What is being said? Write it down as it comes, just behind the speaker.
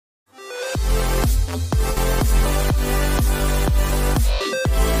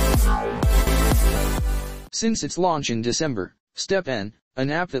Since its launch in December, StepN, an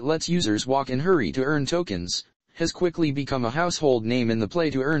app that lets users walk and hurry to earn tokens, has quickly become a household name in the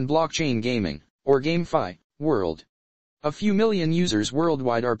play-to-earn blockchain gaming, or GameFi, world. A few million users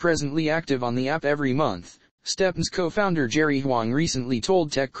worldwide are presently active on the app every month. StepN's co-founder Jerry Huang recently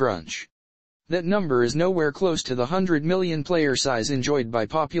told TechCrunch. That number is nowhere close to the 100 million player size enjoyed by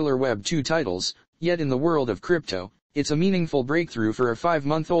popular Web 2 titles, yet in the world of crypto, it's a meaningful breakthrough for a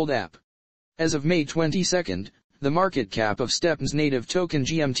 5-month-old app. As of May 22, the market cap of StepN's native token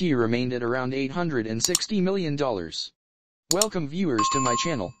GMT remained at around $860 million. Welcome viewers to my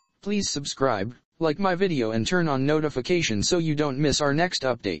channel. Please subscribe, like my video and turn on notifications so you don't miss our next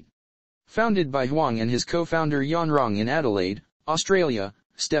update. Founded by Huang and his co-founder Yawn Rong in Adelaide, Australia,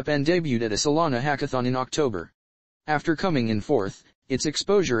 StepN debuted at a Solana hackathon in October. After coming in fourth, its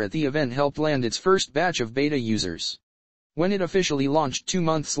exposure at the event helped land its first batch of beta users. When it officially launched 2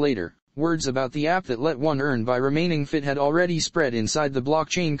 months later, words about the app that let one earn by remaining fit had already spread inside the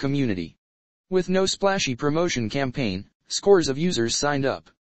blockchain community. With no splashy promotion campaign, scores of users signed up.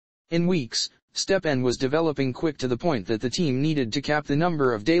 In weeks, StepN was developing quick to the point that the team needed to cap the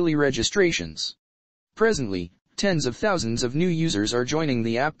number of daily registrations. Presently, tens of thousands of new users are joining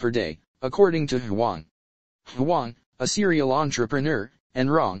the app per day, according to Huang. Huang, a serial entrepreneur, and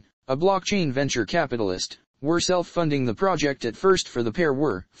Rong, a blockchain venture capitalist, were self-funding the project at first for the pair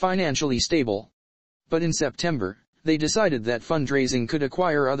were financially stable. But in September, they decided that fundraising could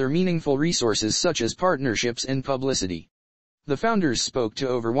acquire other meaningful resources such as partnerships and publicity. The founders spoke to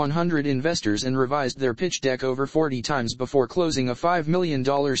over 100 investors and revised their pitch deck over 40 times before closing a $5 million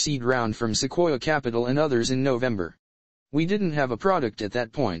seed round from Sequoia Capital and others in November. We didn't have a product at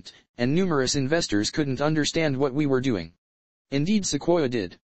that point, and numerous investors couldn't understand what we were doing. Indeed, Sequoia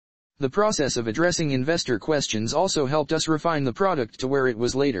did. The process of addressing investor questions also helped us refine the product to where it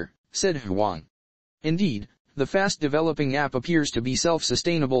was later, said Huang. Indeed, the fast-developing app appears to be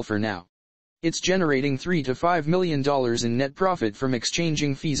self-sustainable for now. It's generating $3 to $5 million in net profit from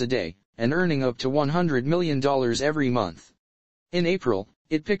exchanging fees a day, and earning up to $100 million every month. In April,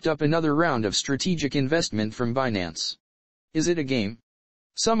 it picked up another round of strategic investment from Binance. Is it a game?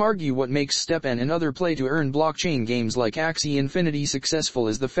 Some argue what makes StepN and other play-to-earn blockchain games like Axie Infinity successful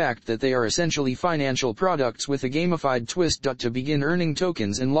is the fact that they are essentially financial products with a gamified twist. To begin earning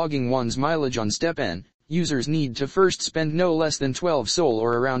tokens and logging one's mileage on StepN, users need to first spend no less than 12 SOL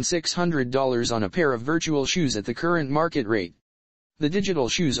or around $600 on a pair of virtual shoes at the current market rate. The digital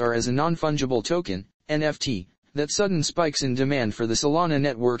shoes are as a non-fungible token, NFT, that sudden spikes in demand for the Solana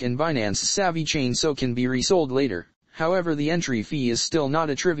network and Binance's Savvy chain so can be resold later. However, the entry fee is still not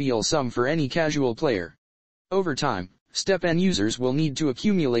a trivial sum for any casual player. Over time, StepN users will need to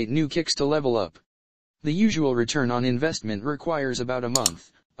accumulate new kicks to level up. The usual return on investment requires about a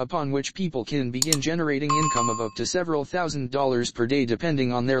month, upon which people can begin generating income of up to several $1,000s per day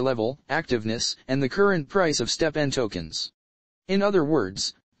depending on their level, activeness, and the current price of StepN tokens. In other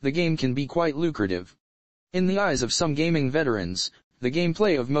words, the game can be quite lucrative. In the eyes of some gaming veterans, the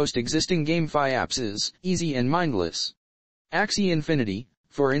gameplay of most existing GameFi apps is easy and mindless. Axie Infinity,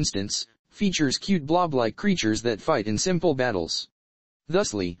 for instance, features cute blob-like creatures that fight in simple battles.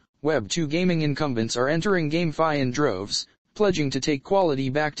 Thusly, Web 2 gaming incumbents are entering GameFi in droves, pledging to take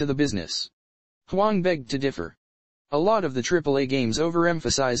quality back to the business. Huang begged to differ. A lot of the AAA games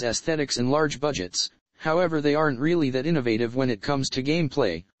overemphasize aesthetics and large budgets, however they aren't really that innovative when it comes to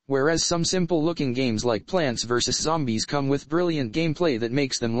gameplay, whereas some simple-looking games like Plants vs. Zombies come with brilliant gameplay that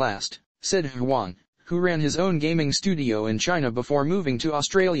makes them last, said Huang, who ran his own gaming studio in China before moving to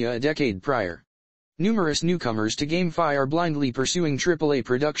Australia a decade prior. Numerous newcomers to GameFi are blindly pursuing AAA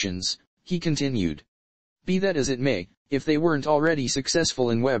productions, he continued. Be that as it may, if they weren't already successful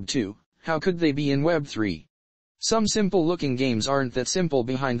in Web 2, how could they be in Web 3? Some simple-looking games aren't that simple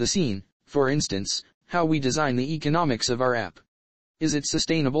behind the scene, for instance, how we design the economics of our app. Is it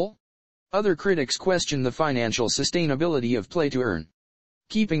sustainable? Other critics question the financial sustainability of play-to-earn.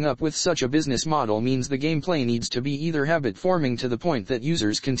 Keeping up with such a business model means the gameplay needs to be either habit-forming to the point that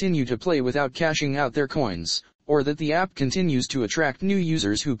users continue to play without cashing out their coins, or that the app continues to attract new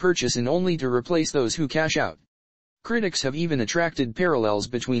users who purchase in only to replace those who cash out. Critics have even attracted parallels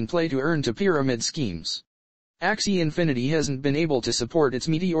between play-to-earn to pyramid schemes. Axie Infinity hasn't been able to support its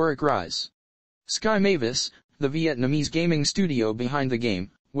meteoric rise. Sky Mavis, the Vietnamese gaming studio behind the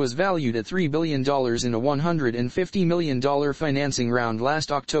game, was valued at $3 billion in a $150 million financing round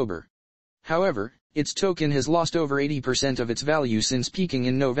last October. However, its token has lost over 80% of its value since peaking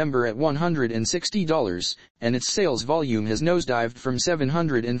in November at $160, and its sales volume has nosedived from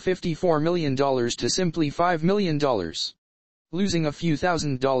 $754 million to simply $5 million. Losing a few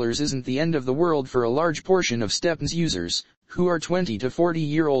 $1,000s isn't the end of the world for a large portion of StepN's users, who are 20 to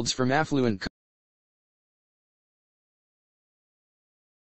 40-year-olds from affluent